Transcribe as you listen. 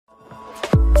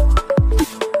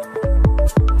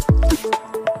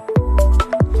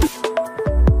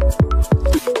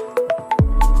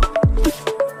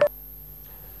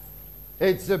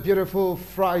It's a beautiful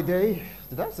Friday.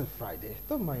 Did I say Friday?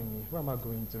 Don't mind me. Where am I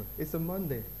going to? It's a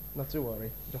Monday. Not to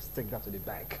worry. Just take that to the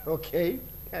bank, okay?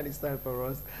 And it's time for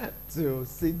us to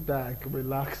sit back,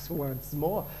 relax once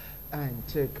more, and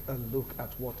take a look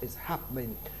at what is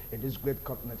happening in this great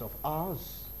continent of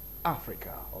ours,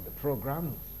 Africa. On the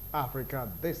program, Africa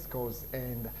Discourse,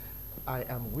 and I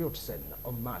am Wilson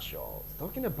Marshall.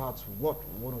 Talking about what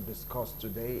we want to discuss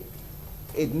today,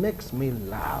 it makes me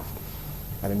laugh.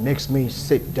 And it makes me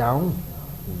sit down,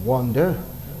 wonder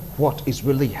what is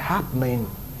really happening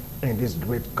in this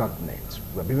great continent.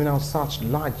 We're bringing our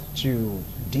searchlight to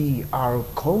DR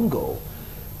Congo,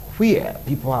 where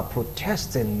people are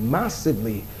protesting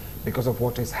massively because of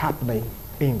what is happening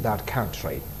in that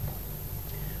country.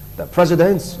 The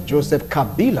president, Joseph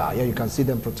Kabila, here you can see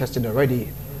them protesting already.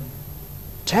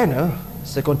 Tenure,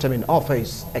 second term in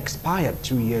office, expired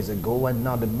 2 years ago, and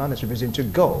now the man is refusing to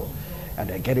go. And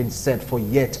they're getting set for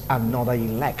yet another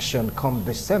election come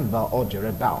December or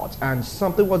thereabout. And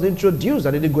something was introduced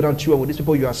that didn't go down too well with these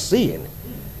people you are seeing.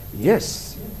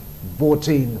 Yes,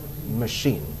 voting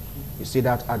machine. You see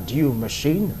that adieu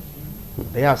machine?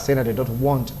 They are saying that they don't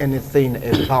want anything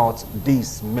about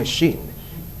this machine.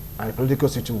 And the political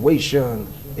situation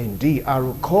in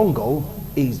DR Congo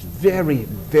is very,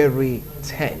 very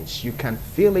tense. You can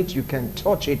feel it, you can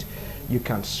touch it, you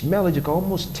can smell it, you can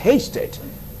almost taste it,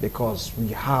 because we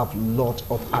have a lot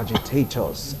of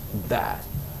agitators there.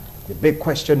 The big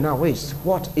question now is,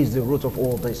 what is the root of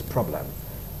all this problem?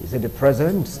 Is it the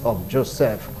presence of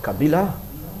Joseph Kabila,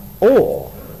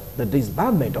 or the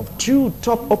disbandment of two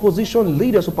top opposition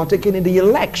leaders who partaking in the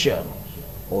election?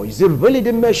 Or is it really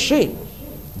the machine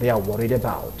they are worried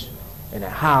about? And I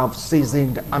have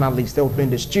seasoned analysts helping in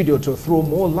the studio to throw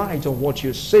more light on what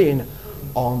you're seeing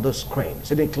on the screen.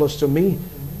 Sitting close to me,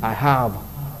 I have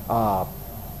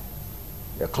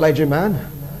a clergyman,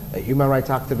 a human rights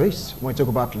activist. When we talk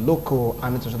about local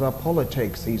and international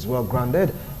politics, he's well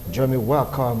grounded. Join me,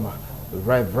 welcome,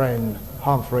 Reverend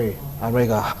Humphrey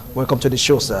Arega. Welcome to the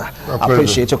show, sir. I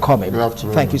appreciate your coming. Good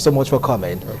afternoon. Thank you so much for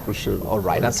coming. I appreciate it. All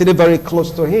right, and sitting very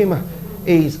close to him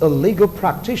is a legal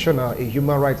practitioner, a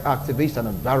human rights activist, and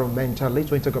environmentalist.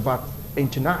 When we talk about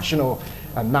international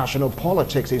and national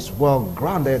politics, he's well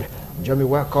grounded. Join me,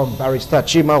 welcome, Barrister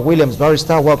Chima Williams.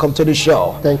 Barrister, welcome to the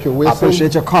show. Thank you, Wilson. I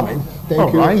appreciate your coming.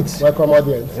 Thank you. Right. Welcome,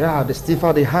 audience. Yeah, the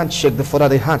stiffer the handshake, the further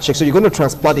the handshake. So you're going to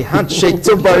transplant the handshake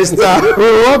to Barrister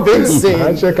Robinson.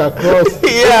 Handshake across.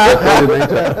 Yeah.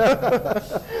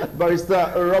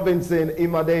 Barrister Robinson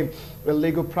Imade, a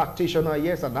legal practitioner,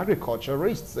 yes, an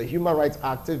agriculturist, a human rights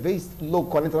activist,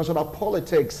 local and international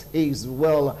politics. He's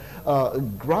well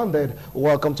grounded.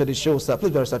 Welcome to the show, sir.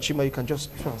 Please, Barrister Chima, you can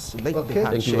just translate the handshake.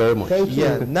 Thank you very much. Thank you.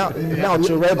 Yeah, now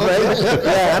to Reverend.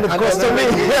 Yeah, and of course to me.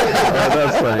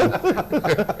 That's fine.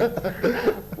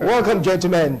 Welcome,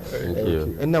 gentlemen. Thank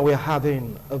you. And now we're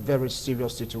having a very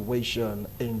serious situation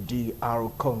in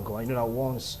DR Congo. I know that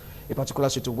once a particular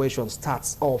situation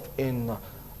starts off in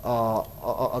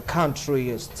a country,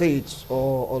 a state,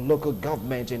 or a local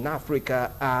government in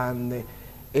Africa, and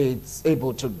it's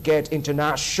able to get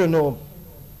international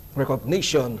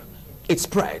recognition, it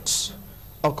spreads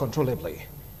uncontrollably.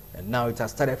 And now it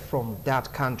has started from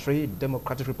that country,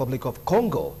 Democratic Republic of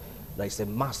Congo. There is a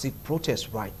massive protest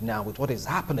right now with what is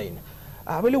happening.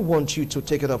 I really want you to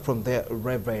take it up from there,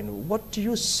 Reverend. What do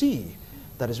you see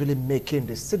that is really making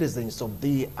the citizens of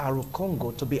DR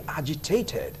Congo to be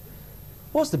agitated?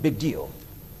 What's the big deal?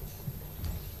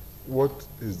 What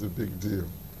is the big deal?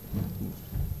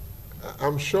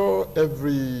 I'm sure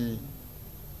every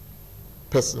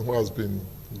person who has been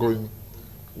going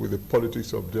with the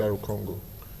politics of DR Congo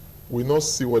will not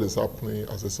see what is happening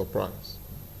as a surprise.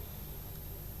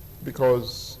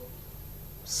 Because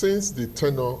since the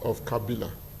tenure of Kabila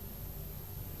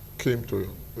came to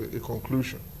a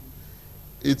conclusion,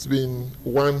 it's been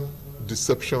one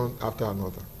deception after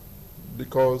another.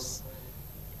 Because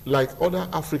like other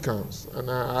Africans, and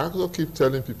I also keep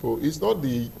telling people, it's not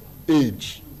the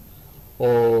age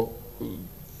or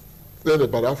thing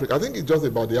about Africa. I think it's just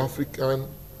about the African,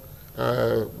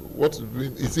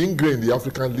 it's ingrained in the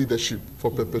African leadership for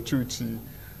perpetuity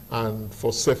and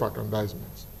for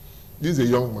self-aggrandizement. This is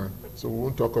a young man, so we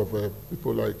won't talk of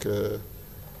people like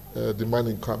the man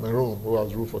in Cameroon who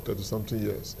has ruled for 30-something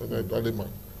years, an elderly man.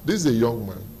 This is a young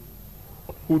man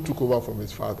who took over from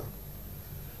his father.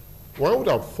 One would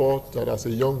have thought that as a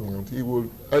young man, he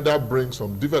would either bring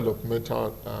some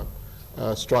developmental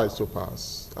strides to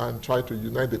pass and try to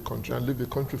unite the country and lead the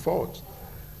country forward.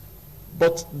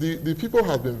 But the people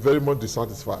have been very much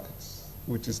dissatisfied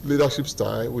with his leadership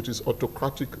style, with his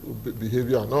autocratic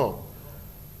behavior and all.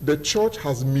 The church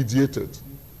has mediated,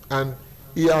 and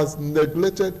he has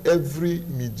neglected every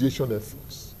mediation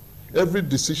efforts. Every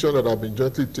decision that have been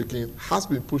jointly taken has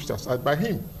been pushed aside by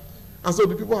him. And so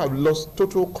the people have lost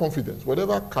total confidence.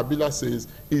 Whatever Kabila says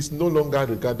is no longer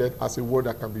regarded as a word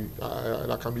that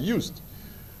can be used.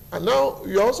 And now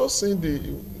you're also seeing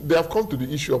they have come to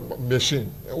the issue of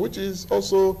machine, which is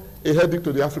also a headache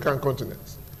to the African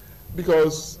continent.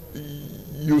 Because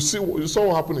you saw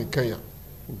what happened in Kenya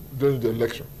during the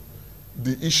election.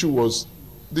 The issue was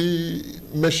the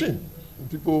machine,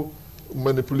 people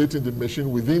manipulating the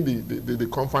machine within the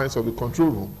confines of the control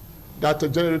room that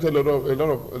generated a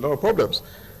lot of problems.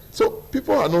 So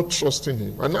people are not trusting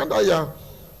him. And now that you are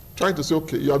trying to say,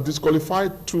 okay, you have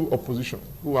disqualified two opposition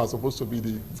who are supposed to be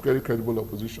the very credible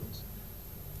oppositions.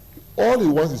 All he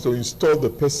wants is to install the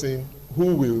person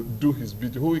who will do his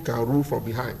bidding, who he can rule from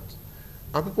behind.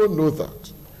 And people know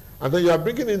that. And then you are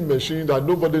bringing in machine that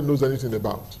nobody knows anything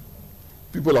about.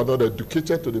 People are not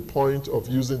educated to the point of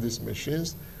using these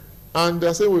machines. And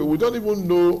they're saying, we don't even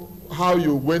know how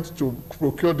you went to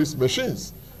procure these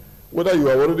machines, whether you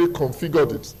have already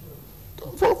configured it.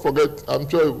 Don't forget, I'm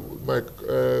sure my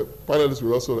panelists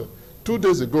will also learn. 2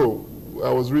 days ago,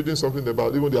 I was reading something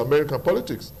about even the American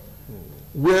politics,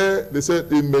 where they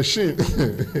said a machine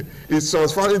is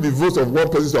transferring the votes of one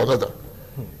person to another.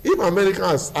 If America,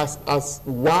 as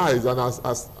wise and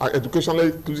as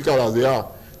educationally critical as they are,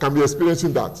 can be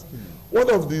experiencing that, one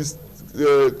of these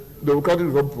Democratic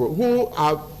Republic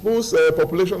whose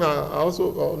population are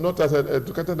also not as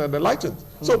educated and enlightened.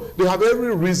 So they have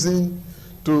every reason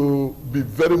to be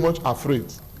very much afraid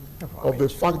of the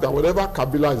fact that whatever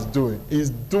Kabila is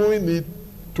doing it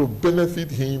to benefit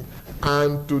him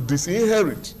and to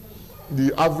disinherit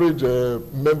the average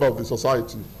member of the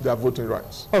society, their voting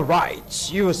rights. All right.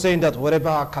 You were saying that whatever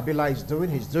Kabila is doing,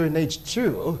 he's doing it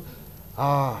too.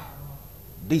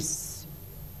 This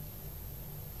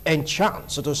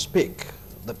enchant, so to speak,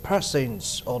 the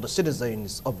persons or the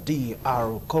citizens of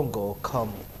DR Congo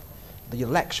come the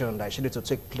election that is scheduled to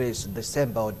take place in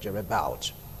December or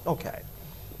thereabout. Okay.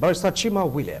 Barrister Chima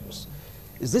Williams,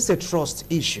 is this a trust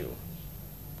issue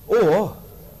or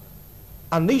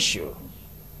an issue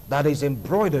that is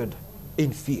embroidered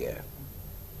in fear?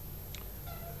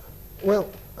 Well,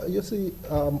 you see,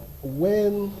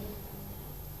 when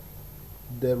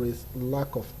there is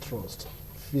lack of trust,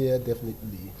 fear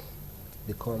definitely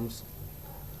becomes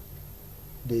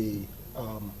the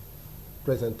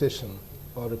presentation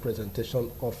or representation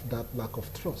of that lack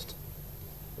of trust.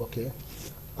 Okay?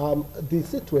 The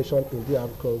situation in DR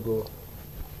Congo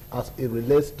as it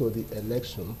relates to the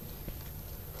election,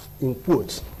 in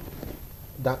quotes,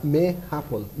 that may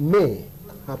happen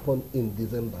in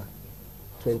December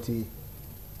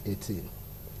 2018.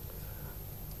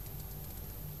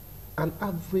 An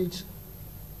average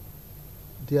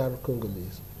DR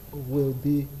Congolese will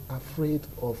be afraid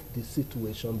of the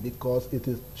situation because it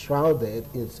is shrouded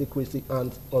in secrecy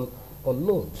and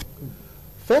unknown.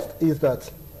 First is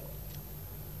that,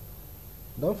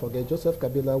 don't forget, Joseph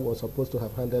Kabila was supposed to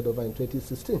have handed over in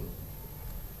 2016.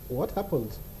 What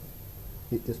happened?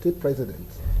 He is still president.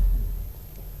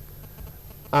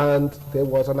 And there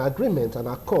was an agreement, an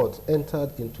accord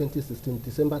entered in 2016,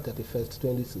 December 31st,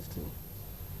 2016,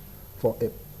 for a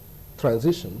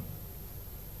transition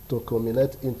to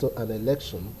culminate into an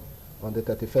election on the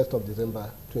 31st of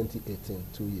December 2018,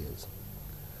 2 years.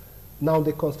 Now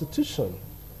the constitution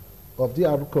of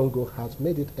DR Congo has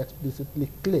made it explicitly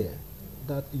clear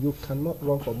that you cannot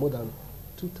run for more than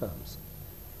 2 terms.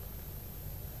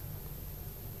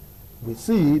 We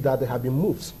see that there have been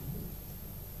moves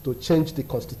to change the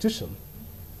constitution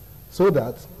so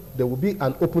that there will be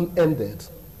an open-ended,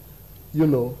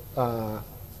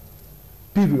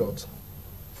 period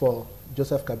for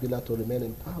Joseph Kabila to remain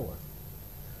in power.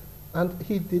 And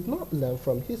he did not learn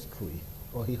from history,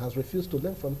 or he has refused to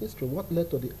learn from history, what led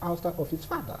to the ouster of his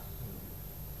father.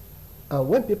 And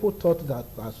when people thought that,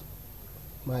 as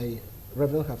my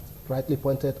reverend have rightly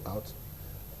pointed out,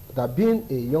 that being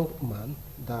a young man,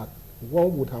 that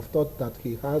one would have thought that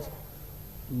he has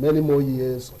many more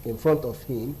years in front of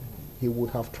him, he would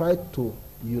have tried to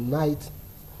unite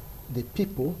the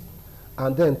people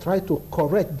and then try to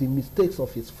correct the mistakes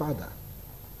of his father.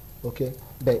 Okay?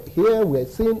 But here we're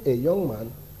seeing a young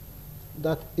man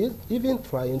that is even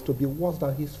trying to be worse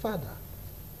than his father.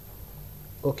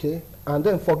 Okay? And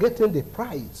then forgetting the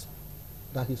price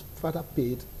that his father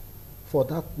paid for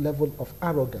that level of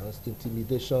arrogance,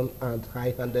 intimidation, and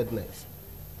high-handedness.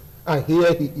 And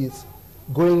here he is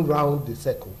going round the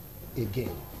circle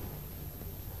again.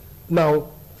 Now,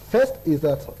 first is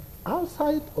that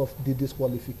outside of the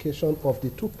disqualification of the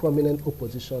 2 prominent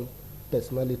opposition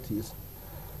personalities,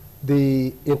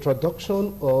 the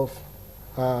introduction of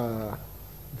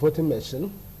voting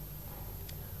machine,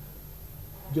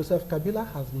 Joseph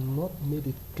Kabila has not made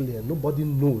it clear. Nobody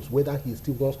knows whether he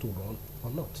still wants to run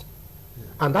or not. Yeah.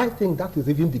 And I think that is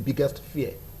even the biggest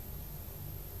fear.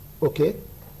 Okay?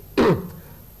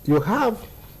 You have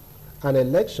an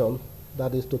election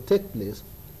that is to take place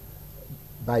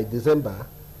by December,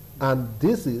 and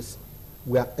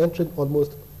we are entering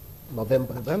almost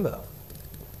November.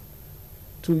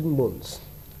 2 months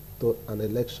to an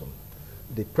election.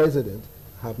 The president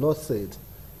have not said,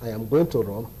 I am going to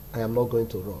run, I am not going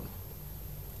to run.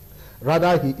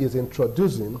 Rather, he is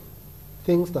introducing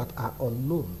things that are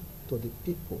unknown to the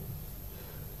people.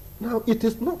 Now, it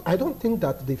is not, I don't think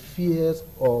that the fears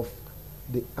of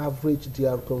the average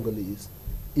DR Congolese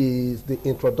is the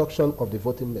introduction of the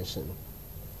voting machine.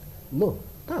 No,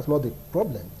 that's not the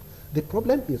problem. The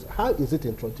problem is, how is it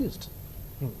introduced?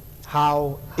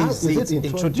 How is it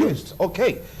introduced?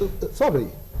 Okay. Sorry.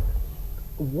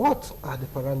 What are the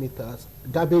parameters?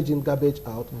 Garbage in, garbage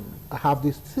out. Have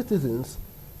the citizens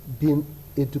been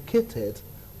educated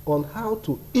on how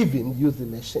to even use the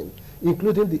machine,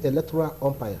 including the electoral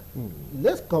umpire?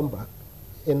 Let's come back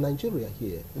in Nigeria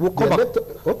here. We'll come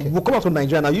back to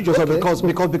Nigeria now. You just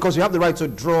because you have the right to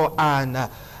draw an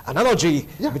analogy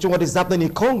between what is happening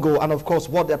in Congo and, of course,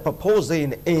 what they're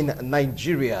proposing in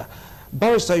Nigeria.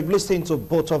 Barrister, you've listened to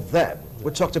both of them.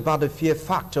 We talked about the fear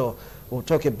factor. We'll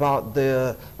talk about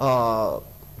the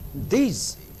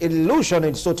this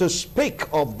illusion, so to speak,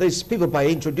 of these people by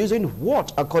introducing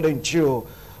what, according to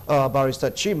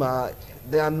Barrister Chima,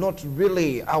 they are not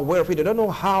really aware of it. They don't know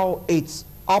how it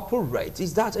operates.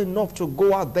 Is that enough to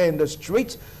go out there in the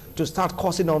street to start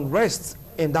causing unrest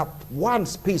in that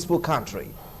once peaceful country?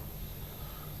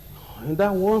 In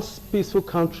that once peaceful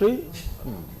country,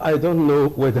 I don't know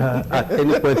whether at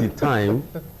any point in time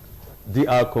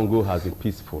DR Congo has been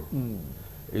peaceful.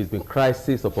 It's been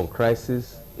crisis upon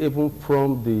crisis, even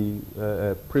from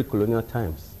the pre-colonial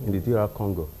times in the DR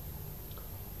Congo.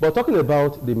 But talking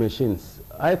about the machines,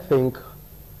 I think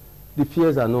the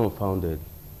fears are not unfounded.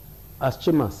 As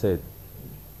Chima said,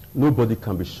 nobody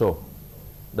can be sure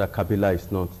that Kabila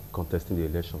is not contesting the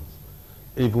elections,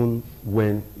 even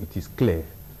when it is clear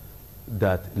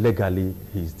that legally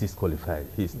he is disqualified.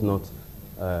 He is not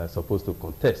supposed to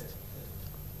contest.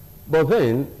 But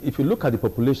then, if you look at the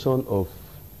population of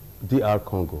DR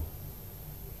Congo,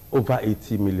 over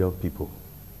 80 million people,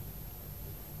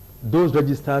 those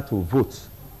registered to vote,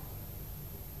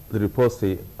 the reports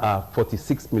say, are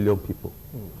 46 million people.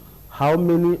 How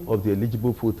many of the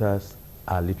eligible voters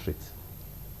are literate?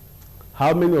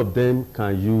 How many of them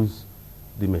can use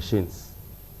the machines?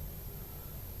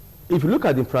 If you look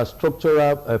at the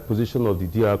infrastructural position of the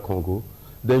DR Congo,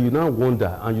 then you now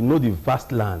wonder, and you know the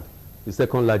vast land, the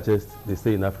second largest, they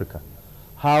say, in Africa.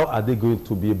 How are they going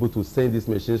to be able to send these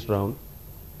machines around?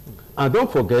 And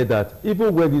don't forget that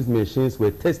even when these machines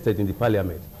were tested in the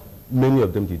parliament, many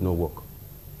of them did not work.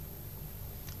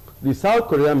 The South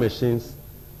Korean machines,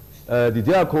 the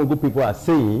DR Congo people are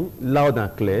saying loud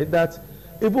and clear that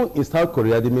even in South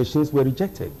Korea, the machines were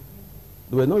rejected.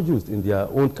 They were not used in their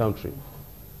own country.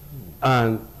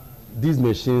 And these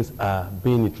machines are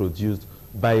being introduced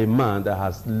by a man that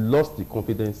has lost the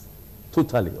confidence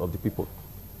totally of the people.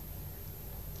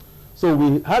 So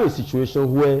we have a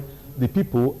situation where the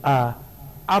people are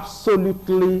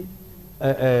absolutely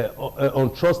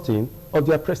untrusting of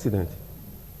their president.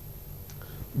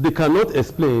 They cannot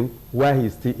explain why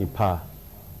he's still in power,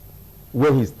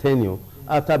 when his tenure,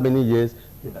 after many years,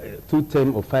 2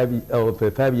 terms of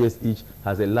 5 years each,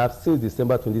 has elapsed since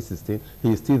December 2016,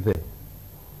 he is still there.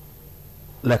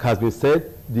 Like has been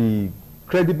said, the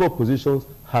credible positions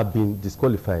have been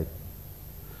disqualified.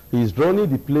 He is running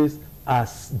the place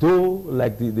as though,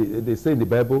 like they say in the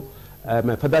Bible,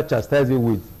 my father chastised him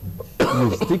with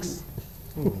sticks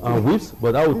and whips,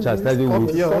 but I will chastise him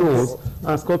with stones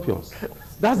and scorpions.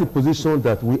 That's the position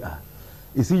that we are.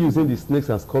 Is he using the snakes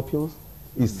and scorpions?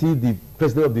 Is he the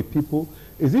president of the people?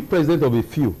 Is he president of a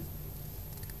few?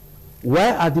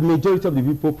 Why are the majority of the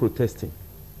people protesting?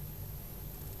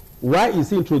 Why is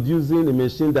he introducing a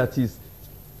machine that is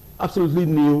absolutely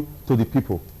new to the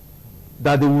people,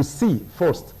 that they will see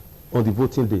first on the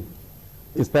voting day,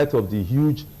 in spite of the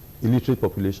huge illiterate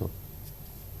population?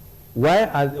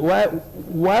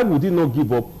 Why would he not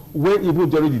give up when even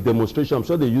during the demonstration, I'm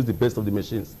sure they used the best of the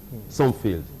machines, some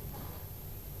failed?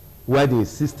 Why the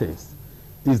insistence?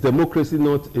 Is democracy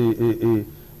not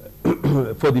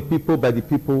for the people, by the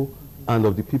people, and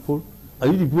of the people?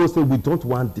 And if the people say, we don't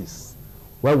want this,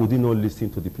 why would he not listen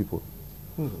to the people?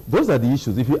 Those are the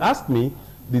issues. If you ask me,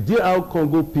 the DR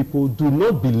Congo people do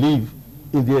not believe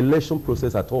in the election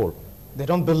process at all. They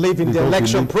don't believe in They the don't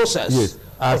election believe- process. Yes,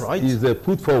 as All right. is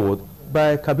put forward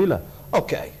by Kabila.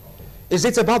 Okay. Is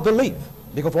it about belief?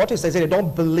 Because what he says, they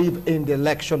don't believe in the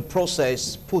election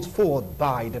process put forward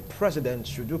by the president.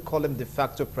 Should you call him de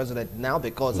facto president now?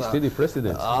 Because He's still the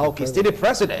president. Okay, still the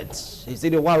president. He's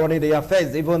still the one running the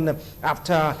affairs, even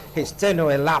after his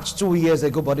tenure elapsed 2 years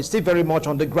ago, but he's still very much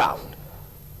on the ground.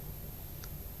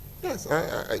 Yes,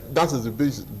 that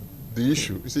is the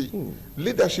issue. You see,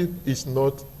 leadership is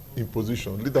not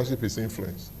imposition. Leadership is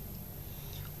influence.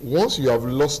 Once you have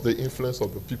lost the influence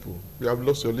of the people, you have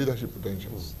lost your leadership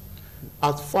credentials.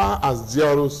 As far as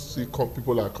DRC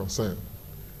people are concerned,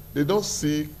 they don't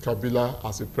see Kabila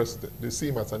as a president. They see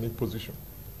him as an imposition,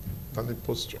 an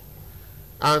imposture.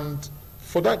 And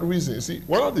for that reason, you see,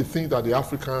 one of the things that the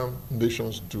African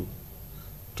nations do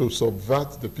to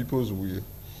subvert the people's will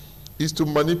is to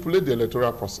manipulate the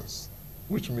electoral process,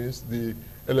 which means the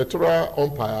electoral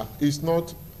umpire is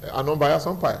not an unbiased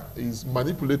umpire. It's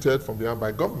manipulated from behind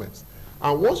by governments.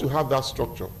 And once you have that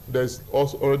structure, there's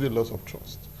also already loss of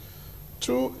trust.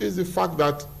 Two is the fact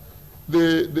that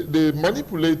they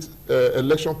manipulate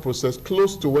election process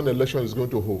close to when election is going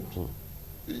to hold.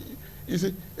 You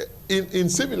see, in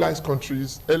civilized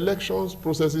countries, elections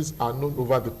processes are known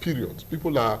over the period.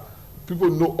 People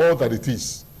know all that it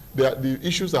is. The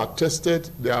issues are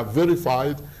tested, they are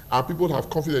verified, and people have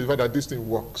confidence that this thing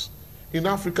works. In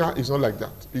Africa, it's not like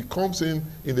that. It comes in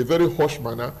a very hush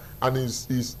manner and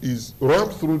is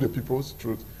rammed through the people's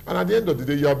truth. And at the end of the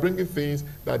day, you are bringing things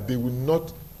that they will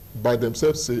not by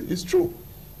themselves say is true.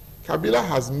 Kabila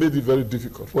has made it very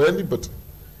difficult for anybody,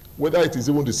 whether it is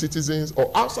even the citizens or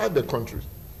outside the country,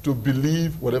 to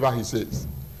believe whatever he says.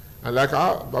 And like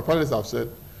my parents have said,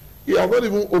 he has not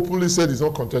even openly said he's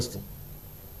not contesting.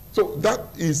 So that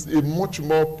is a much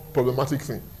more problematic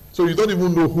thing. So you don't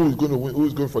even know who is going to win, who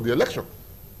is going for the election.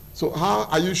 So how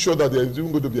are you sure that there is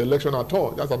even going to be election at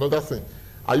all? That's another thing.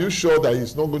 Are you sure that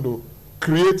he's not going to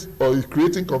create or is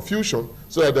creating confusion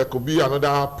so that there could be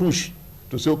another push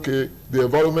to say, okay, the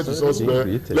environment is not there,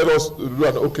 let us do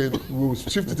an, okay, we'll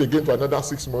shift it again for another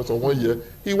 6 months or 1 year.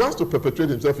 He wants to perpetuate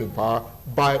himself in power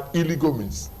by illegal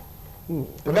means. And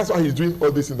that's why he's doing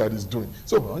all this thing that he's doing.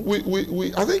 So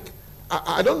I think,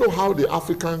 I don't know how the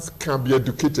Africans can be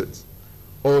educated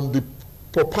on the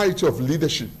propriety of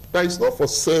leadership. That is not for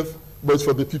self, but it's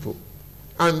for the people.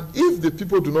 And if the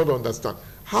people do not understand,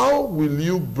 how will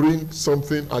you bring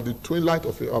something at the twilight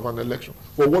of an election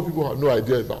for what people have no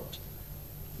idea about?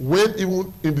 When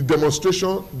even in the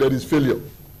demonstration there is failure.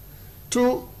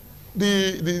 Two,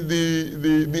 the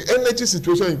energy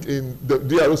situation in the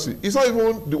DRC is not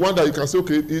even the one that you can say,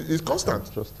 okay, it's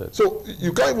constant. So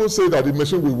you can't even say that the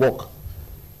machine will work.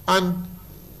 And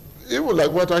even like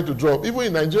we're trying to draw, even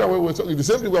in Nigeria, where we're talking, the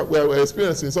same thing we're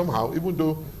experiencing somehow, even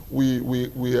though we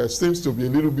seems to be a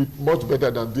little bit much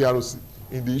better than DRC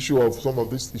in the issue of some of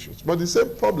these issues. But the same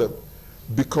problem,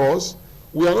 because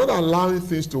we are not allowing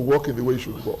things to work in the way it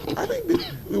should work. I think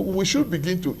we should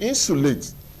begin to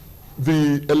insulate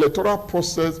the electoral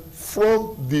process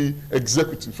from the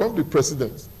executive, from the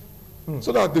president,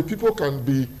 so that the people can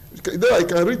be, that I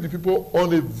can read the people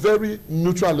on a very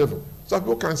neutral level, so that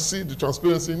people can see the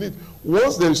transparency in it.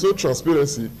 Once there is no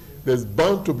transparency, there's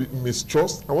bound to be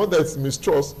mistrust, and when there is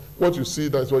mistrust, what you see,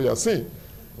 that's what you are seeing.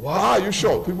 Wow. Are you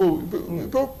sure? People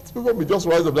may just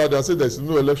rise up and say there's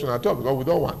no election at all because we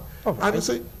don't want. Okay. And you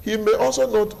see, he may also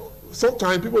not,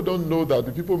 sometimes people don't know that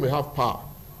the people may have power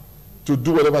to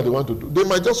do whatever they want to do. They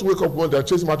might just wake up one day and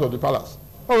chase him out of the palace.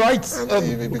 All right.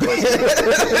 Because he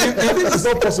thinks it's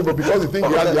not possible because he thinks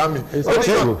he has the army. It's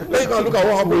possible. Let's go look at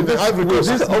what happened in the Ivory Coast.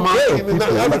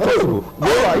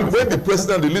 When the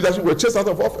president and the leadership were chased out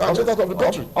of the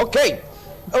country. Okay.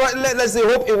 All right, let's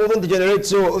hope it won't degenerate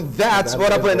to that's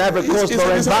what happened in Ivory Coast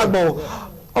or in Bagbo.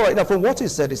 All right, now from what he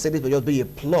said it will just be a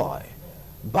ploy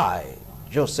by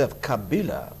Joseph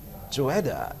Kabila to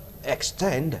either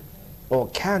extend or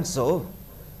cancel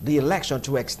the election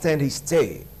to extend his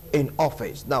stay in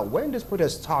office. Now, when this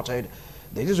protest started,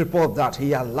 there is report that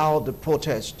he allowed the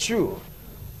protest to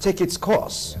take its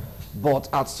course, but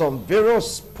at some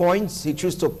various points, he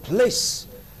chose to place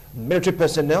military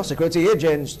personnel, security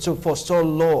agents to forestall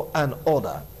law and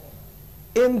order.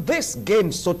 In this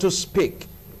game, so to speak,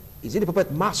 is it the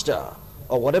puppet master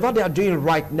or whatever they are doing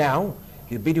right now,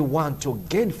 he'll be the one to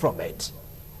gain from it?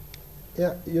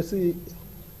 Yeah, you see,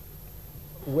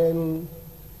 when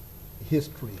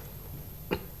history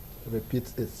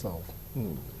repeats itself,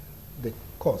 the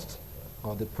cost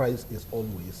or the price is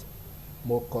always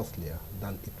more costlier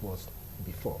than it was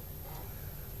before.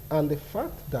 And the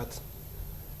fact that,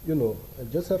 you know,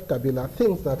 Joseph Kabila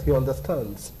thinks that he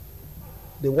understands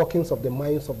the workings of the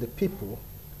minds of the people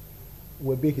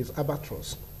will be his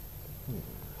albatross.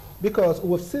 Because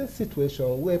we've seen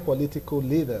situations where political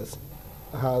leaders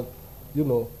have,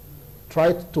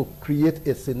 tried to create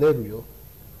a scenario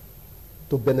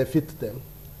to benefit them.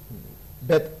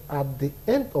 But at the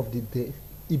end of the day,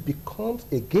 it becomes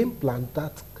a game plan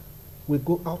that will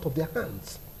go out of their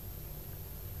hands.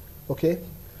 Okay?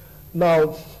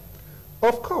 Now,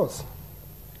 of course,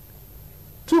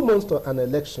 2 months to an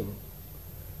election,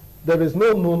 there is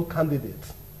no known candidate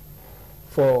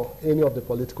for any of the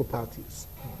political parties,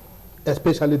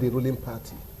 especially the ruling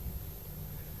party.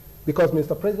 Because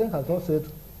Mr. President has not said,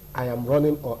 I am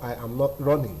running or I am not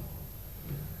running.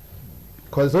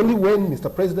 Because only when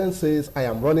Mr. President says, I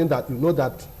am running, that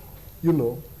that,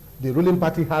 the ruling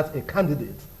party has a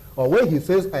candidate. Or when he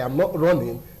says, I am not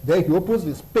running, then he opens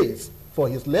the space for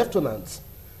his lieutenants,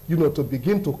 to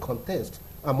begin to contest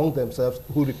among themselves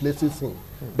who replaces him.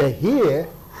 But here,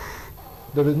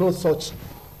 there is no such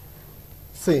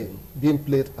thing being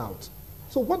played out.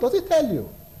 So what does it tell you?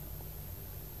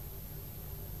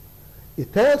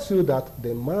 It tells you that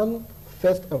the man,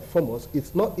 first and foremost,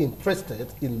 is not interested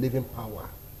in leaving power.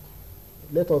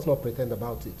 Let us not pretend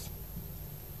about it.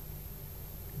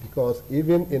 Because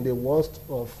even in the worst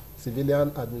of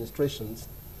civilian administrations,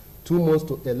 2 months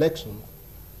to election,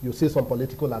 you see some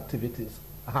political activities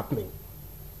happening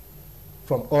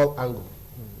from all angles.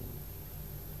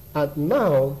 And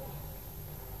now,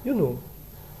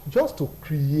 just to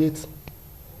create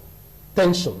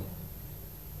tension,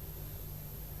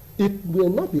 it will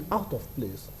not be out of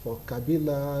place for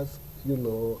Kabila's,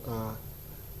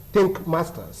 think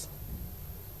masters.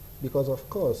 Because, of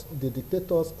course, the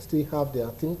dictators still have their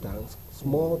think tanks,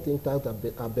 small think tanks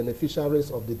that are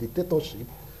beneficiaries of the dictatorship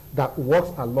that works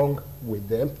along with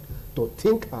them to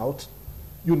think out,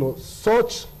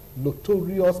 such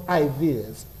notorious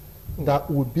ideas that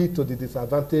would be to the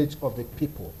disadvantage of the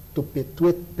people to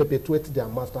perpetuate their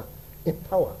master in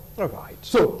power. All right.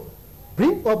 So,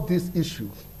 bring up this issue.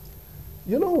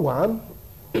 One,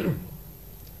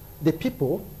 the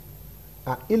people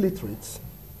are illiterate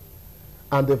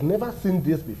and they've never seen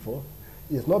this before.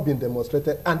 It's not been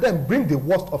demonstrated. And then bring the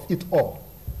worst of it all.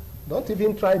 Don't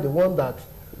even try the one that,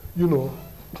 we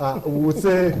would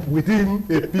say within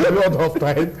a period of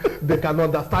time, they can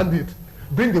understand it.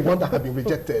 Bring the one that has been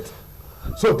rejected.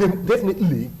 So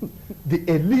definitely, the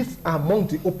elites among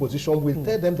the opposition will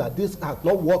tell them that this has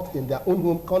not worked in their own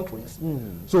home countries.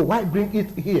 So why bring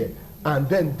it here? And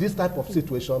then this type of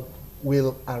situation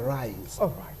will arise.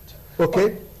 All right.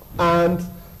 Okay? And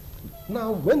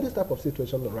now, when this type of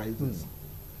situation arises,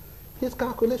 his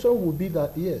calculation would be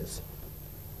that, yes,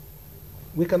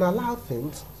 we can allow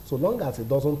things so long as it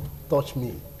doesn't touch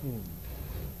me.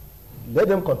 Let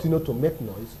them continue to make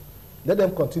noise. Let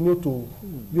them continue to,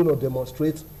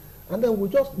 demonstrate. And then we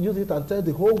just use it and tell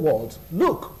the whole world,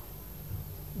 look,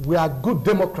 we are good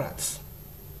Democrats.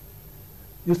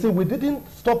 You see, we didn't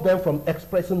stop them from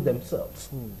expressing themselves.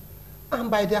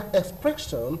 And by their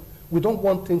expression, we don't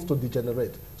want things to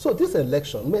degenerate. So this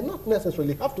election may not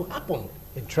necessarily have to happen.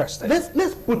 Interesting.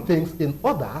 Let's put things in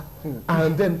order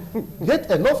and then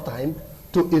get enough time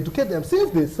to educate them.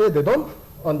 Since they say they don't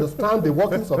understand the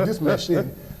workings of this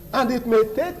machine, and it may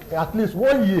take at least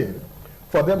 1 year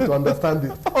for them to understand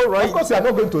it. All right. Of course, you are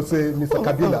not going to say, Mr.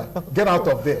 Kabila, get out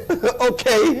of there.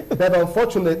 Okay. But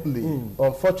unfortunately,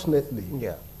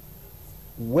 Yeah.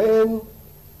 when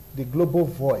the global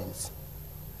voice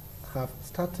have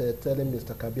started telling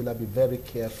Mr. Kabila, be very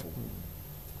careful.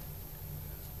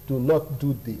 Do not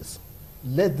do this.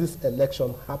 Let this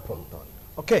election happen.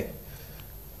 Okay.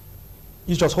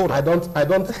 You just hold on. I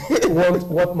don't want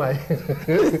what my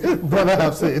brother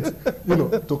have said,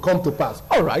 to come to pass.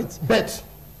 All right. But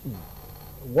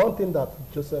one thing that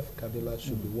Joseph Kabila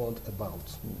should be warned about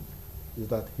is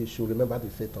that he should remember the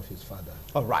fate of his father.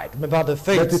 All right. Remember the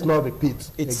fate. Let it not repeat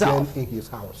itself again in his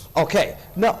house. Okay.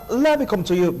 Now, let me come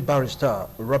to you, Barrister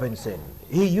Robinson.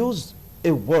 He used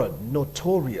a word,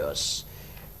 notorious,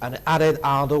 and added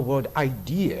another word,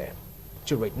 idea,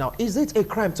 to it. Now, is it a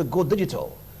crime to go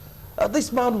digital?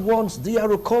 This man wants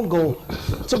DR Congo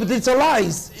to be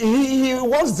digitalized. He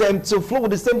wants them to flow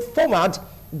with the same format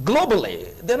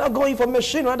globally. They're not going for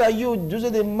machine, rather you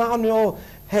using the manual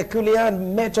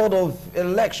Herculean method of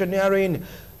electioneering.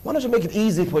 Why don't you make it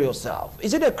easy for yourself?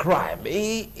 Is it a crime?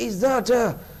 Is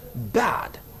that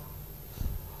bad?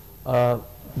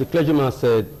 The clergyman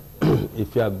said,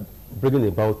 if you are bringing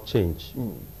about change,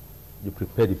 you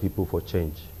prepare the people for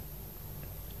change.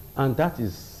 And that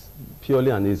is purely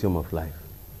an idiom of life.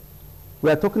 We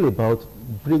are talking about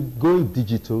going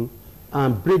digital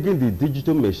and bringing the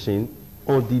digital machine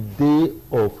on the day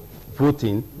of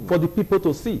voting for the people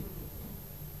to see,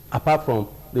 apart from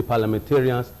the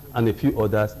parliamentarians and a few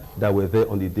others that were there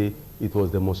on the day it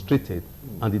was demonstrated,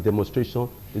 and the demonstration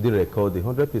did record the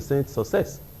 100%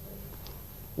 success.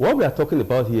 What we are talking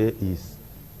about here is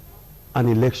an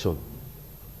election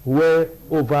where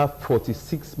over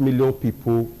 46 million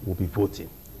people will be voting.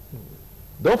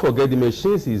 Don't forget the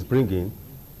machines he is bringing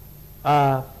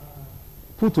are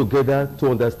put together to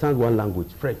understand one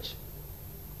language, French.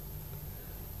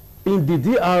 In the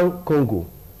DR Congo,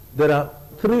 there are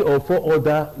 3 or 4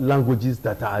 other languages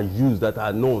that are used, that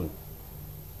are known.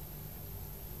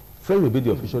 French will be the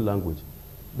official language,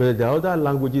 but there are other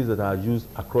languages that are used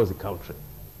across the country.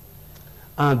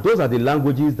 And those are the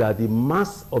languages that the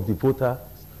mass of the voters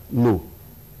know.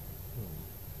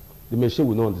 The machine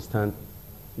will not understand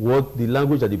what the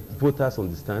language that the voters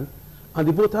understand, and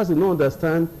the voters will not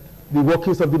understand the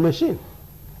workings of the machine.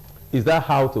 Is that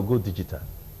how to go digital?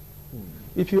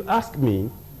 If you ask me,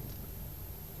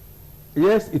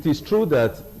 yes, it is true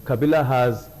that Kabila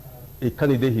has a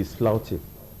candidate he's flouting.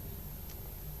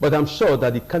 But I'm sure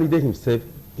that the candidate himself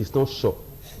is not sure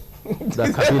that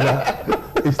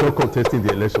Kabila is not contesting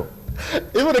the election.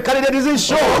 Even the candidate isn't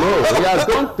sure. No, he has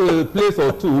gone to a place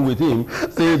or two with him,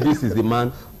 saying this is the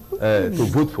man to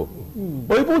vote for.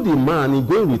 But even the man in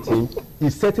going with him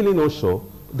is certainly not sure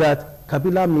that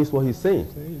Kabila means what he's saying.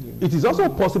 It is also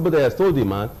possible that he has told the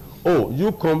man, oh,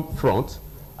 you come front,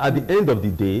 at the end of the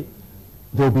day,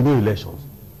 there will be no elections.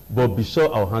 But be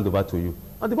sure I'll hand over to you.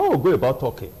 And the man will go about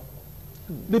talking.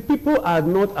 The people are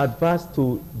not adverse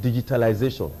to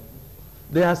digitalization.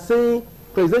 They are saying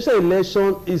presidential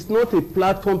election is not a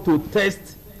platform to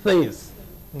test things,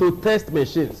 to test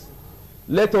machines.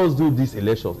 Let us do these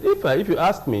elections. If you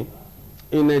ask me,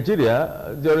 in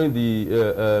Nigeria, during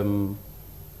the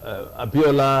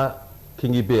Abiola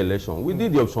Kingibe election, we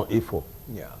did the option A4.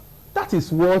 Yeah. That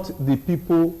is what the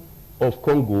people of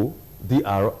Congo,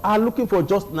 DR, are looking for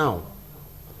just now.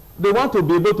 They want to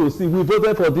be able to see, we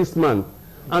voted for this man,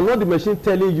 and not the machine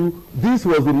telling you, this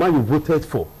was the man you voted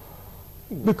for.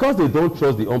 Because they don't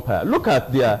trust the umpire. Look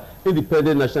at their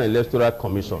Independent National Electoral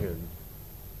Commission.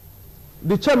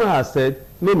 The chairman has said,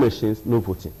 no machines, no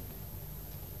voting.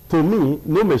 To me,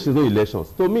 no machines, no elections.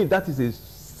 To me, that is a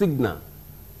signal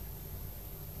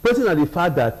pointing at the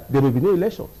fact that there will be no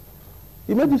elections.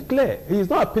 He made it clear. He is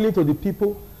not appealing to the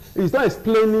people. He is not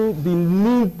explaining the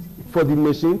need for the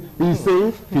machine. He is saying,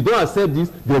 if you don't accept this,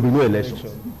 there will be no elections.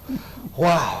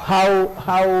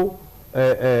 Wow.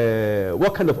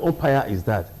 What kind of umpire is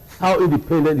that? How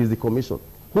independent is the commission?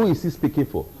 Who is he speaking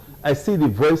for? I see the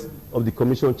voice of the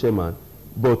commission chairman,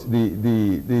 but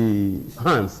the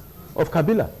hands of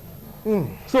Kabila.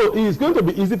 So it is going to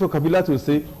be easy for Kabila to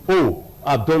say, oh,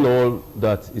 I've done all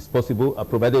that is possible. I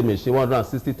provided machine,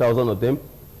 160,000 of them.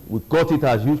 We got it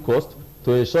at huge cost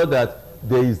to ensure that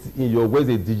there is, in your ways,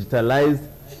 a digitalized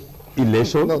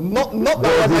election. No, not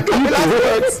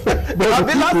Kabila's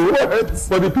words.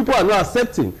 But the people are not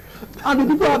accepting. And the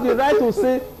people have the right to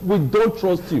say, we don't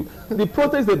trust you. The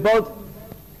protest is about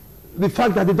the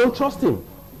fact that they don't trust him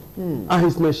and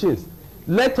his machines.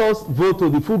 Let us vote to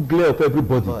the full glare of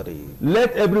everybody.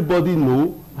 Let everybody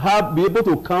know, be able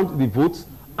to count the votes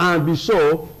and be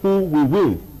sure who will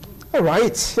win. All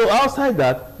right. So outside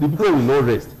that, the people will not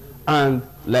rest. And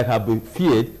like have been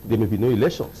feared, there may be no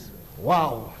elections.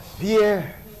 Wow.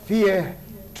 Fear,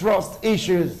 trust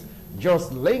issues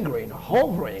just lingering,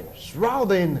 hovering,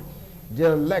 shrouding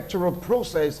the electoral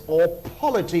process or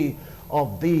polity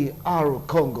of the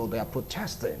Congo. They are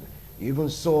protesting. You even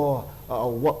saw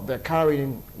what they're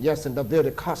carrying yesterday,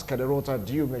 the casket, the rota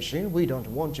due machine. We don't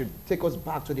want you to take us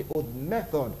back to the old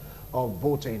method of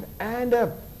voting. And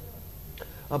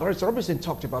Barrister Robinson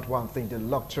talked about one thing, the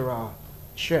electoral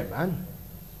chairman.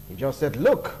 He just said,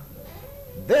 look,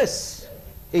 this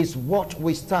is what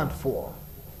we stand for.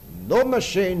 No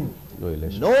machine, no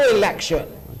election. No election.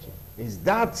 Is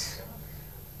that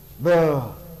the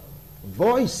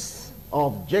voice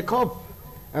of Jacob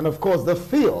and, of course, the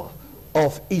feel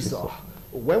of Esau?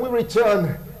 When we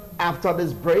return after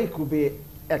this break, we'll be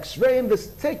x-raying the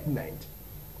statement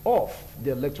of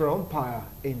the electoral umpire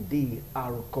in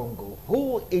DR Congo.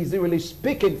 Who is he really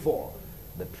speaking for?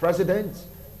 The president,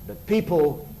 the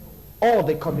people, or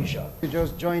the commission? You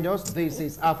just joined us. This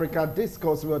is Africa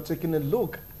Discourse. We are taking a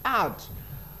look at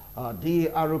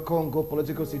DR Congo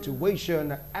political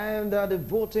situation and the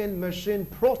voting machine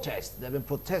protest. They've been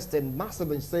protesting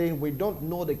massively, saying we don't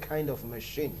know the kind of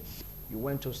machine you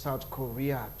went to South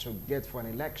Korea to get for an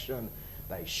election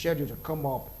that is scheduled to come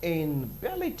up in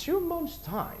barely 2 months'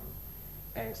 time.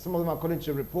 And some of them, according to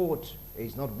the report,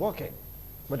 is not working.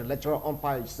 But the electoral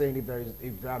umpire is saying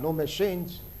if there are no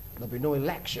machines, there'll be no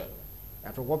election.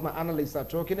 And from what my analysts are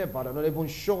talking about, I'm not even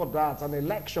sure that an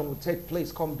election will take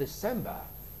place come December.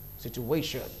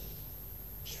 Situation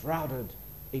shrouded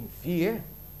in fear.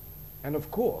 And of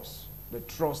course, the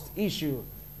trust issue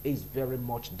is very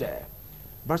much there.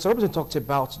 Barrister Robinson talked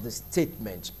about the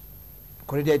statement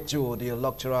credited to the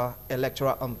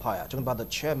electoral umpire, talking about the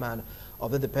chairman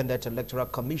of the Independent Electoral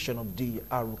Commission of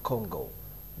DR Congo.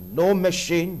 No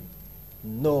machine,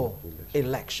 no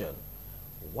election.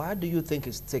 Why do you think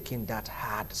he's taking that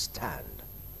hard stand?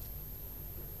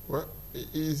 Well,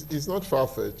 it's not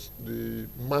far-fetched. The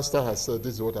master has said,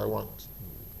 this is what I want.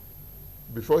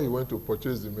 Before he went to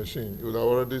purchase the machine, he would have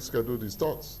already scheduled his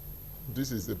thoughts.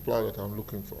 This is the plan that I'm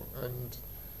looking for. And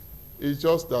it's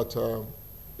just that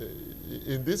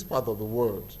in this part of the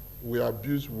world, we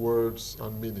abuse words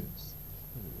and meanings.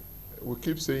 We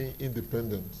keep saying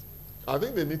independent. I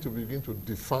think they need to begin to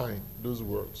define those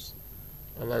words.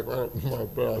 And like my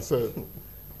brother said,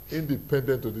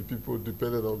 independent of the people,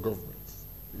 dependent on government.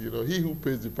 You know, he who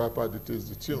pays the piper dictates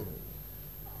the tune.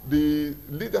 The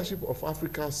leadership of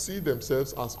Africa see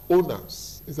themselves as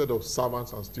owners instead of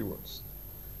servants and stewards.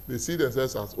 They see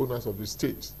themselves as owners of the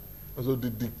state. And so they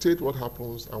dictate what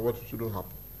happens and what shouldn't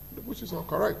happen, which is not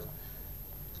correct.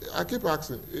 I keep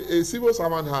asking, a civil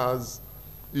servant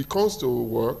he comes to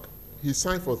work, he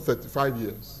signed for 35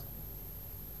 years.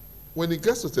 When he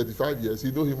gets to 35 years,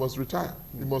 he knows he must retire,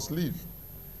 he must leave.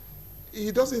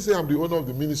 He doesn't say, I'm the owner of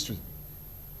the ministry.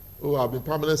 Oh, I've been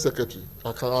permanent secretary,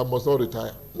 I must not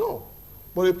retire. No.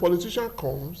 But a politician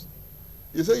comes,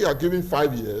 you say you are giving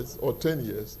 5 years or 10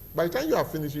 years. By the time you are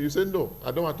finished, you say, no,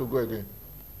 I don't want to go again.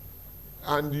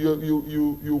 And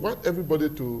you want everybody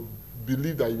to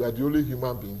believe that you are the only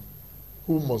human being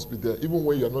who must be there, even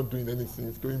when you are not doing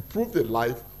anything to improve the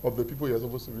life of the people you are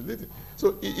supposed to be leading.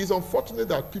 So it is unfortunate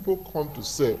that people come to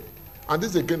serve. And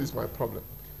this, again, is my problem.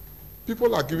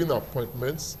 People are giving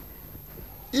appointments.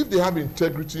 If they have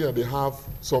integrity and they have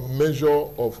some measure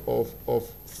of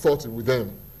thought with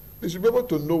them, they should be able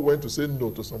to know when to say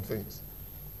no to some things.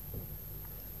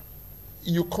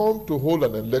 You come to hold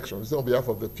an election, it's not on behalf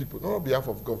of the people, not on behalf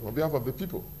of government, on behalf of the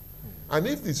people. And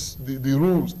if the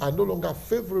rules are no longer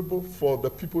favorable for the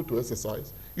people to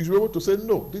exercise, you should be able to say,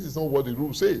 no, this is not what the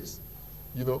rule says,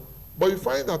 you know. But you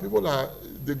find that people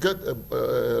they get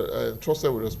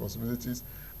trusted with responsibilities,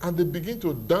 and they begin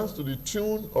to dance to the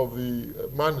tune of the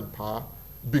man in power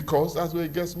because that's where he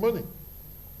gets money.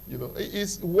 You know,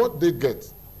 it's what they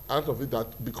get out of it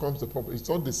that becomes the problem. It's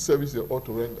not the service they ought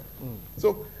to render.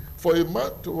 So for a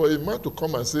man to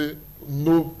come and say,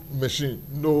 no machine,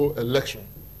 no election,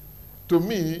 to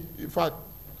me, in fact,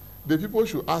 the people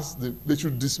should they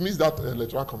should dismiss that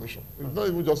electoral commission. It's not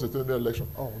even just a tender election.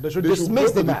 Oh, they should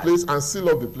dismiss go to the place and seal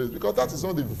up the place because that is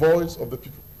not the voice of the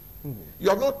people. You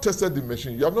have not tested the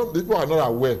machine. People are not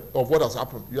aware of what has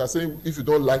happened. You are saying if you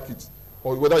don't like it,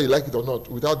 or whether you like it or not,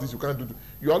 without this you can't do it.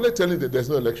 You are only telling that there's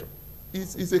no election.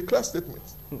 It's a clear statement.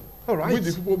 All right. Which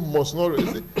the people must not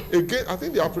resist. Again, I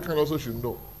think the African also should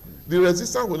know. The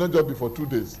resistance will not just be for 2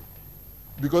 days.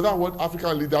 Because that's what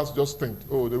African leaders just think.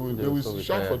 Oh, they will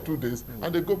shout for 2 days,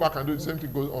 and they go back and do the same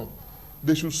thing goes on.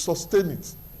 They should sustain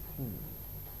it.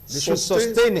 They should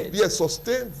sustain it. Yes,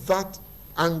 sustain that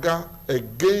anger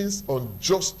against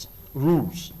unjust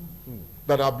rules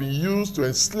that have been used to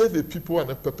enslave the people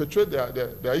and perpetuate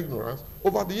their ignorance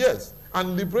over the years,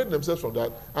 and liberate themselves from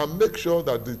that and make sure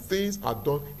that the things are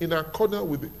done in accordance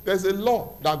with it. There's a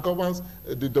law that governs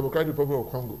the Democratic Republic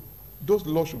of Congo. Those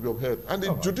laws should be upheld. And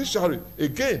the judiciary,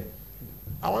 again,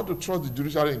 I want to trust the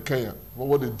judiciary in Kenya for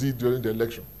what they did during the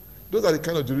election. Those are the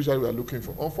kind of judiciary we are looking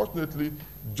for. Unfortunately,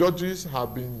 judges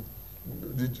have been,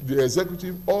 the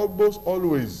executive almost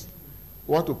always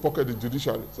want to pocket the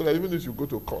judiciary, so that even if you go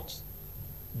to courts,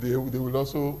 they will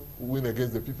also win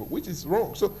against the people, which is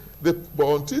wrong. So, but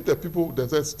until the people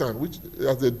themselves stand, which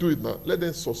as they do it now, let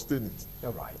them sustain it.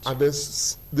 All right. And then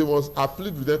they must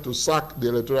plead with them to sack the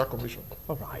Electoral Commission.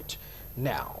 All right.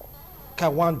 Now,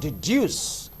 can one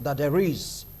deduce that there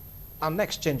is an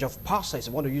exchange of passes,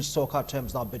 I want to use soccer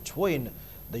terms now, between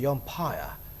the umpire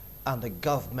and the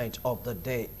government of the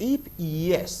day? If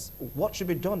yes, what should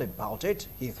be done about it?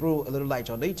 He threw a little light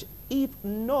on it. If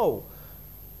no,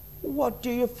 what do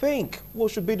you think?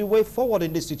 What should be the way forward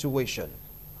in this situation?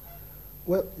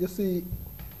 Well, you see,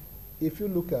 if you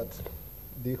look at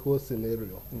the whole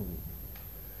scenario,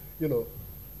 you know,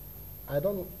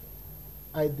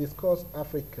 I discuss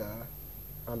Africa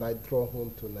and I draw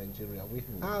home to Nigeria. We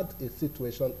had a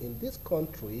situation in this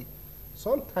country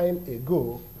some time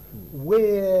ago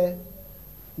where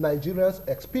Nigerians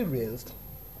experienced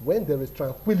when there is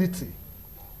tranquility,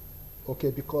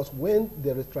 Okay, because when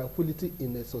there is tranquility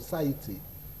in a society,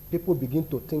 people begin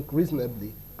to think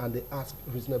reasonably and they ask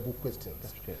reasonable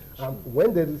questions. And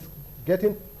when there is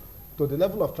getting to the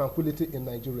level of tranquility in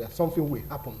Nigeria, something will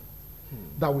happen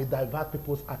that will divert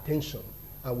people's attention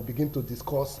and will begin to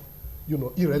discuss, you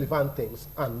know, irrelevant things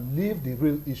and leave the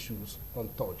real issues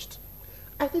untouched.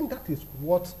 I think that is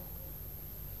what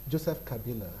Joseph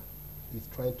Kabila is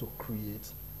trying to create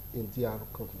in DR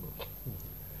Congo.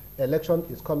 Election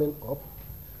is coming up,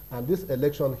 and this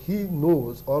election, he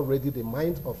knows already the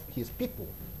minds of his people.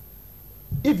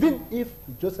 Even if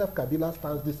Joseph Kabila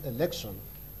stands this election,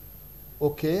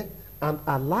 okay, and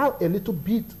allow a little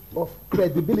bit of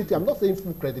credibility, I'm not saying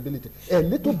full credibility, a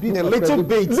little bit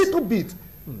little bit,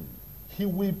 he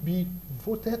will be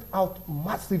voted out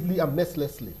massively and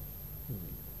mercilessly.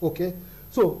 Okay?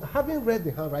 So, having read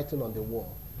the handwriting on the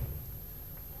wall,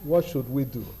 what should we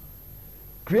do?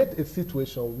 Create a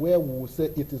situation where we will say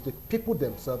it is the people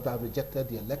themselves that rejected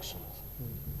the elections.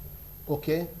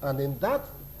 Okay? And in that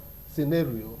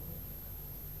scenario,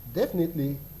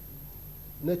 definitely,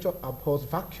 nature abhors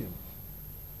vacuum.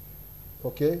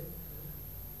 Okay?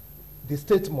 The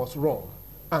state must run,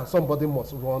 and somebody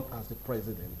must run as the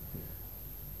president.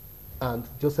 And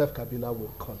Joseph Kabila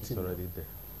will continue. It's already there.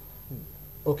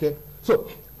 Okay? So,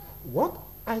 what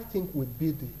I think would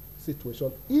be the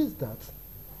situation is that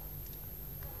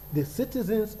the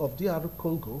citizens of DR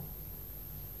Congo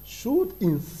should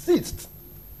insist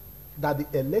that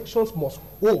the elections must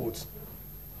hold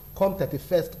come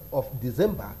 31st of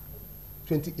December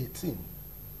 2018.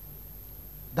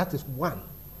 That is one.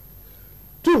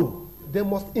 Two, they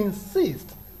must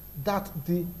insist that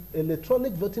the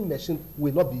electronic voting machine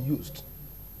will not be used.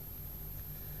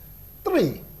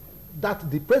 Three,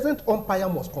 that the present umpire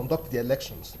must conduct the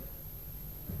elections.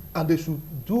 And they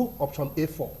should do option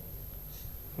A4.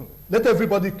 Let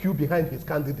everybody queue behind his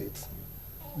candidates.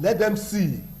 Let them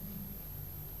see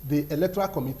the electoral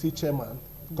committee chairman,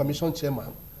 commission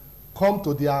chairman, come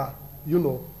to their, you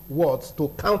know, wards to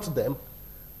count them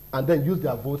and then use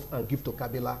their votes and give to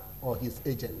Kabila or his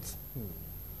agents.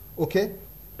 Okay?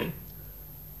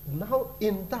 Now,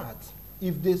 in that,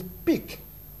 if they speak,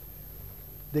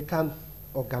 they can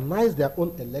organize their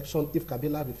own election if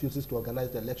Kabila refuses to organize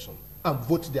the election and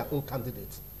vote their own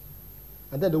candidates.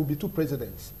 And then there will be two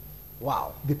presidents.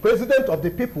 Wow. The president of the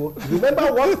people,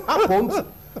 remember what happened?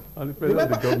 And the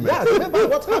president of the government. Yeah, remember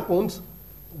what happened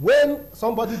when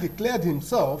somebody declared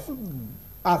himself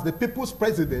as the people's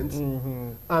president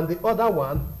and the other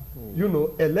one, you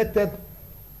know, elected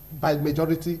by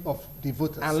majority of the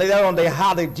voters. And later on, they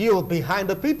had a deal behind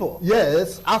the people.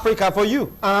 Yes. Africa for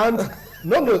you. And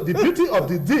no, the beauty of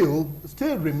the deal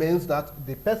still remains that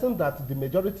the person that the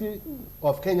majority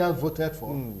of Kenyans voted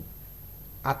for,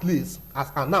 at least as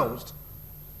announced,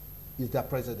 is their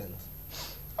president.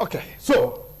 Okay.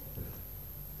 So,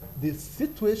 the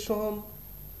situation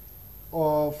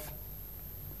of,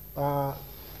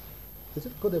 is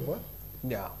it Cote d'Ivoire?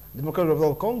 Yeah. Democratic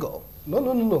Republic of Congo.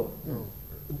 No.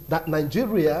 That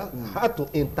Nigeria had to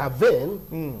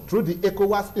intervene through the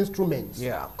ECOWAS instruments.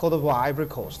 Yeah. Cote d'Ivoire, Ivory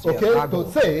Coast. Okay, Yeah,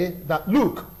 to say that,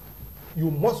 look, you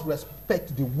must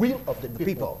respect the will of the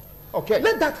people. Okay.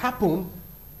 Let that happen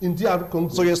in DR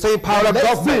Congo. So you're saying parallel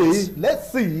government.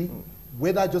 Let's see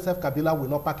whether Joseph Kabila will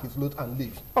not pack his load and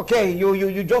leave. Okay,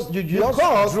 you just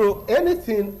Because drew.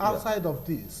 anything outside of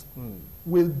this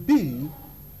will be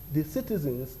the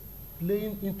citizens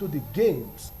playing into the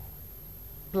games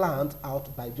planned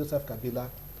out by Joseph Kabila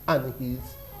and his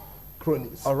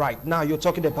cronies. All right, now you're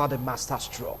talking about the master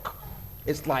stroke.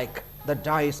 It's like the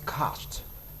die is cast,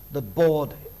 the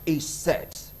board is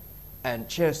set, and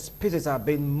chess pieces are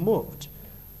being moved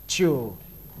to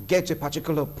get to a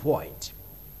particular point.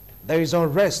 There is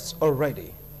unrest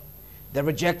already. They're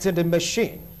rejecting the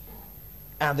machine.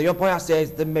 And the umpire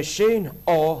says the machine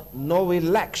or no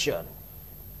election.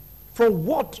 From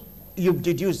what you've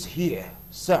deduced here,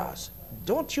 sirs,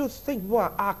 don't you think we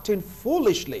are acting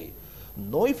foolishly?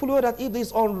 Knowing fully well that if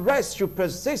this unrest should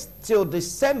persist till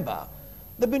December,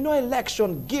 there'll be no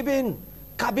election giving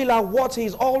Kabila what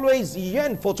he's always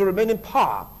yearned for to remain in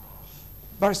power.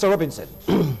 Barrister Robinson.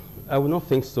 I will not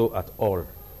think so at all.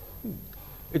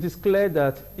 It is clear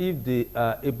that if they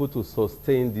are able to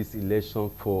sustain this election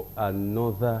for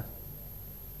another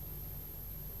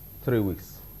 3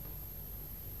 weeks,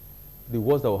 the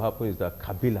worst that will happen is that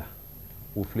Kabila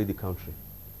will flee the country.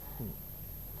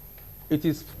 It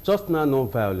is just now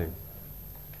non-violent.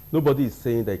 Nobody is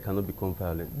saying that it cannot become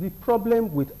violent. The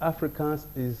problem with Africans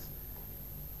is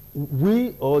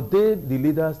we or they, the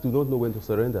leaders, do not know when to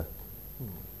surrender.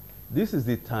 This is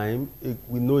the time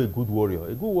we know a good warrior.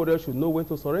 A good warrior should know when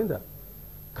to surrender.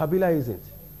 Kabila isn't.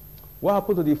 What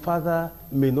happened to the father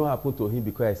may not happen to him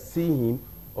because I see him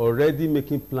already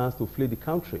making plans to flee the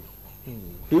country.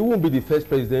 He won't be the first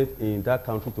president in that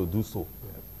country to do so.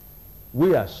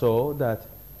 We are sure that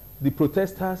the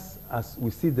protesters, as we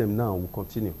see them now, will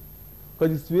continue.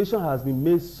 Because the situation has been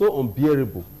made so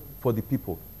unbearable for the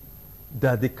people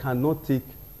that they cannot take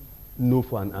no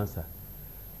for an answer.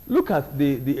 Look at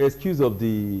the excuse of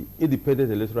the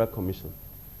Independent Electoral Commission.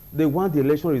 They want the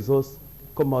election results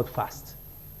come out fast.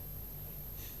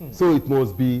 So it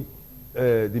must be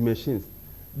the machines.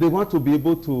 They want to be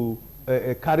able to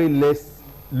carry less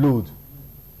load.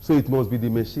 So it must be the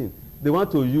machine. They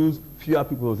want to use fewer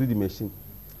people to do the machine.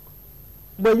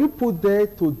 When you put there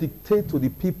to dictate to the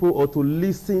people or to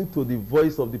listen to the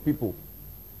voice of the people,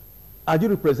 are you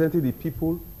representing the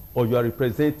people or you are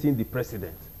representing the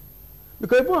president?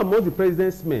 Because even among the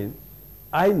president's men,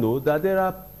 I know that there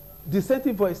are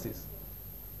dissenting voices.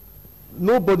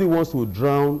 Nobody wants to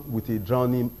drown with a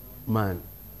drowning man.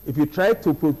 If you try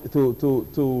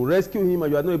to rescue him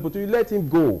and you are not able to, you let him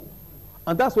go.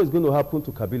 And that's what's going to happen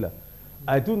to Kabila.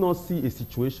 I do not see a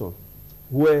situation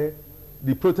where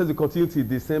the protest will continue till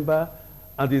December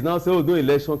and they now say, oh, no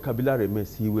election, Kabila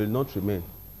remains. He will not remain.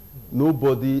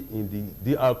 Nobody in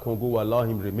the DR Congo will allow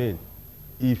him remain.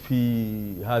 If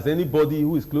he has anybody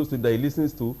who is close to him that he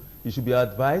listens to, he should be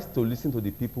advised to listen to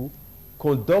the people,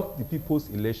 conduct the people's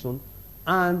election,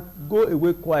 and go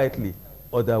away quietly.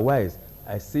 Otherwise,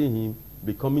 I see him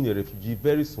becoming a refugee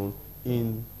very soon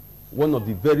in one of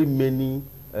the very many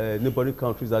neighboring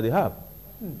countries that they have.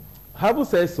 Having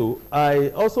said so, I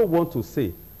also want to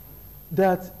say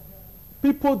that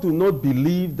people do not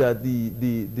believe that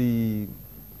the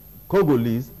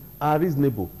Congolese are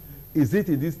reasonable. Is it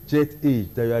in this jet age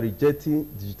that you are rejecting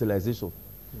digitalization?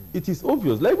 It is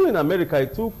obvious. Like in America,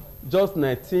 it took just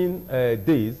 19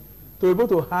 days to be able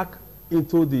to hack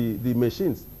into the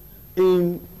machines.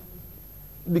 In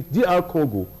the DR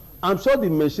Congo, I'm sure the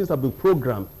machines have been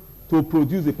programmed to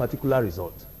produce a particular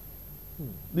result.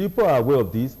 The people are aware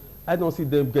of this. I don't see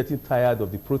them getting tired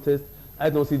of the protest. I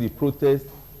don't see the protest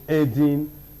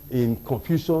ending in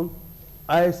confusion.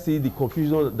 I see the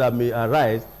confusion that may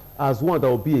arise as one that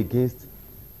will be against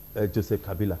Joseph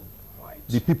Kabila. Right.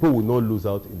 The people will not lose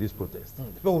out in this protest.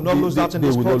 People will not lose out in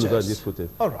this protest. They will not lose out in this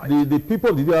protest. All right. The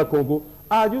people of the DR Congo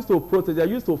are used to protest. They are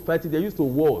used to fighting. They are used to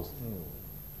wars.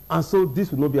 And so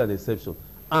this will not be an exception.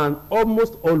 And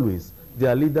almost always,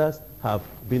 their leaders have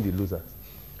been the losers.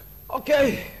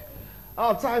 Okay,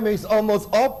 our time is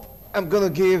almost up. I'm going to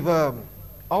give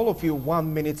all of you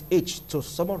 1 minute each to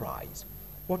summarize.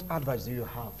 What advice do you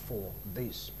have for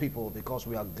these people? Because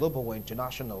we are global, we're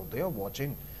international. They are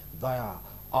watching via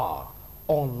our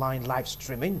online live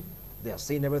streaming. They are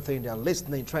seeing everything. They are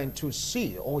listening, trying to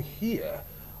see or hear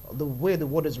the way the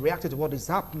world is reacting to what is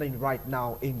happening right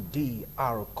now in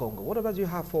DR Congo. What advice do you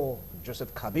have for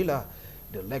Joseph Kabila,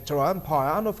 the electoral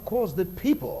empire, and of course the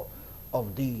people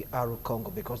of DR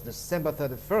Congo? Because December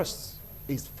 31st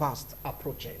is fast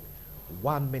approaching.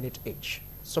 1 minute each.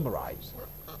 Summarize.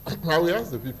 I will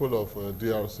ask the people of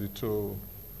DRC to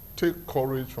take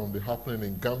courage from the happening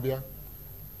in Gambia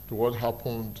to what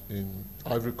happened in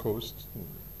Ivory Coast.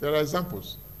 There are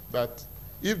examples that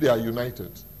if they are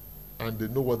united and they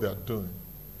know what they are doing,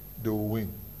 they will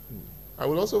win. I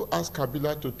will also ask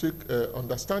Kabila to take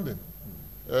understanding.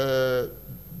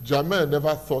 Jammeh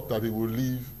never thought that he would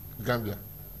leave Gambia,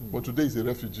 but today he's a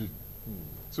refugee.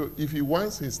 So if he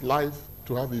wants his life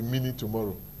to have a meaning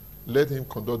tomorrow, let him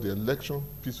conduct the election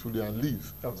peacefully and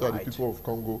leave, so that the people of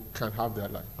Congo can have their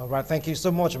life. All right, thank you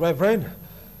so much, Reverend.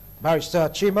 Barrister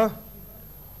Chima.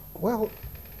 Well,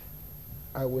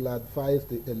 I will advise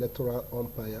the electoral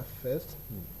umpire first.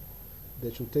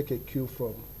 They should take a cue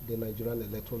from the Nigerian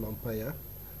electoral umpire,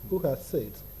 who has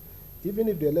said, even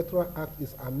if the Electoral Act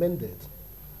is amended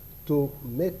to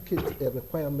make it a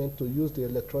requirement to use the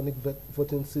electronic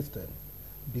voting system,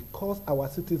 because our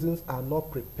citizens are not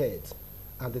prepared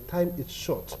and the time is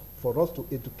short for us to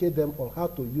educate them on how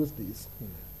to use this,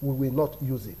 we will not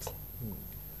use it.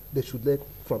 They should learn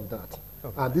from that.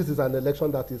 Okay. And this is an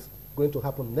election that is going to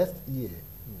happen next year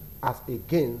as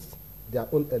against their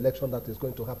own election that is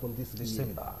going to happen this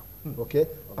December. Okay?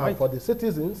 Right. And for the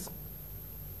citizens,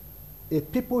 a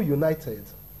people united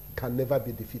can never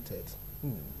be defeated.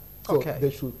 So Okay. they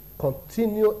should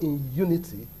continue in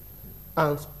unity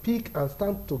and speak and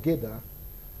stand together.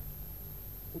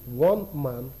 One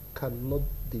man cannot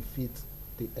defeat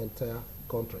the entire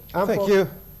country. And Thank for you.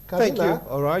 Thank you. Kabila,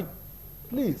 All right.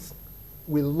 please,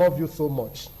 we love you so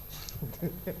much.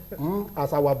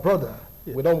 As our brother,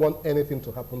 we don't want anything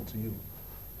to happen to you.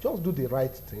 Just do the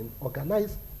right thing,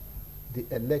 organize the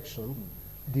election,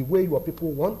 the way your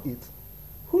people want it,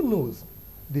 who knows?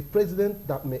 The president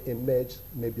that may emerge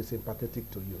may be sympathetic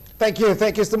to you. Thank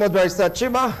you so much, Barrister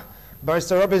Chima.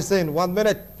 Barrister Robinson, 1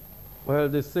 minute. Well,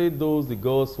 they say those the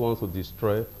gods want to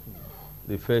destroy,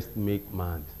 they first make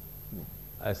mad.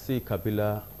 I see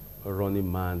Kabila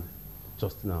running mad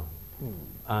just now.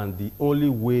 And the only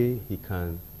way he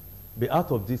can be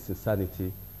out of this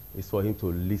insanity is for him to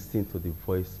listen to the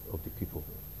voice of the people.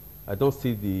 I don't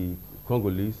see the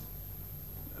Congolese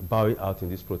bowing out in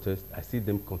this protest. I see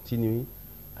them continuing.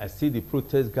 I see the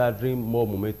protest gathering more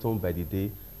momentum by the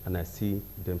day, and I see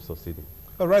them succeeding.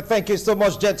 All right, thank you so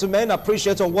much, gentlemen. I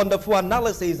appreciate your wonderful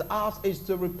analysis. Ours is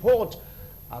to report,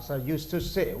 as I used to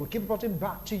say. We keep reporting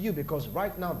back to you because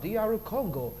right now, DR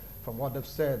Congo, from what they've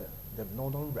said, they've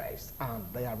known unrest and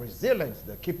they are resilient.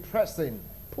 They keep pressing,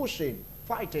 pushing,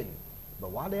 fighting.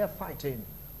 But while they are fighting,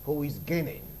 who is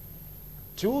gaining?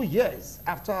 2 years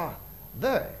after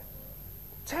the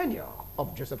tenure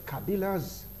of Joseph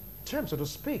Kabila's term, so to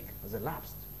speak, has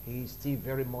elapsed, he is still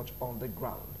very much on the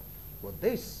ground. Will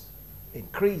this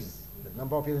increase the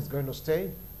number of years he's going to stay?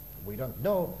 We don't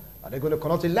know. Are they going to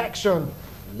conduct election?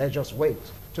 Let's just wait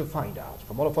to find out.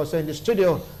 From all of us here in the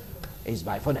studio, it's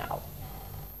bye for now.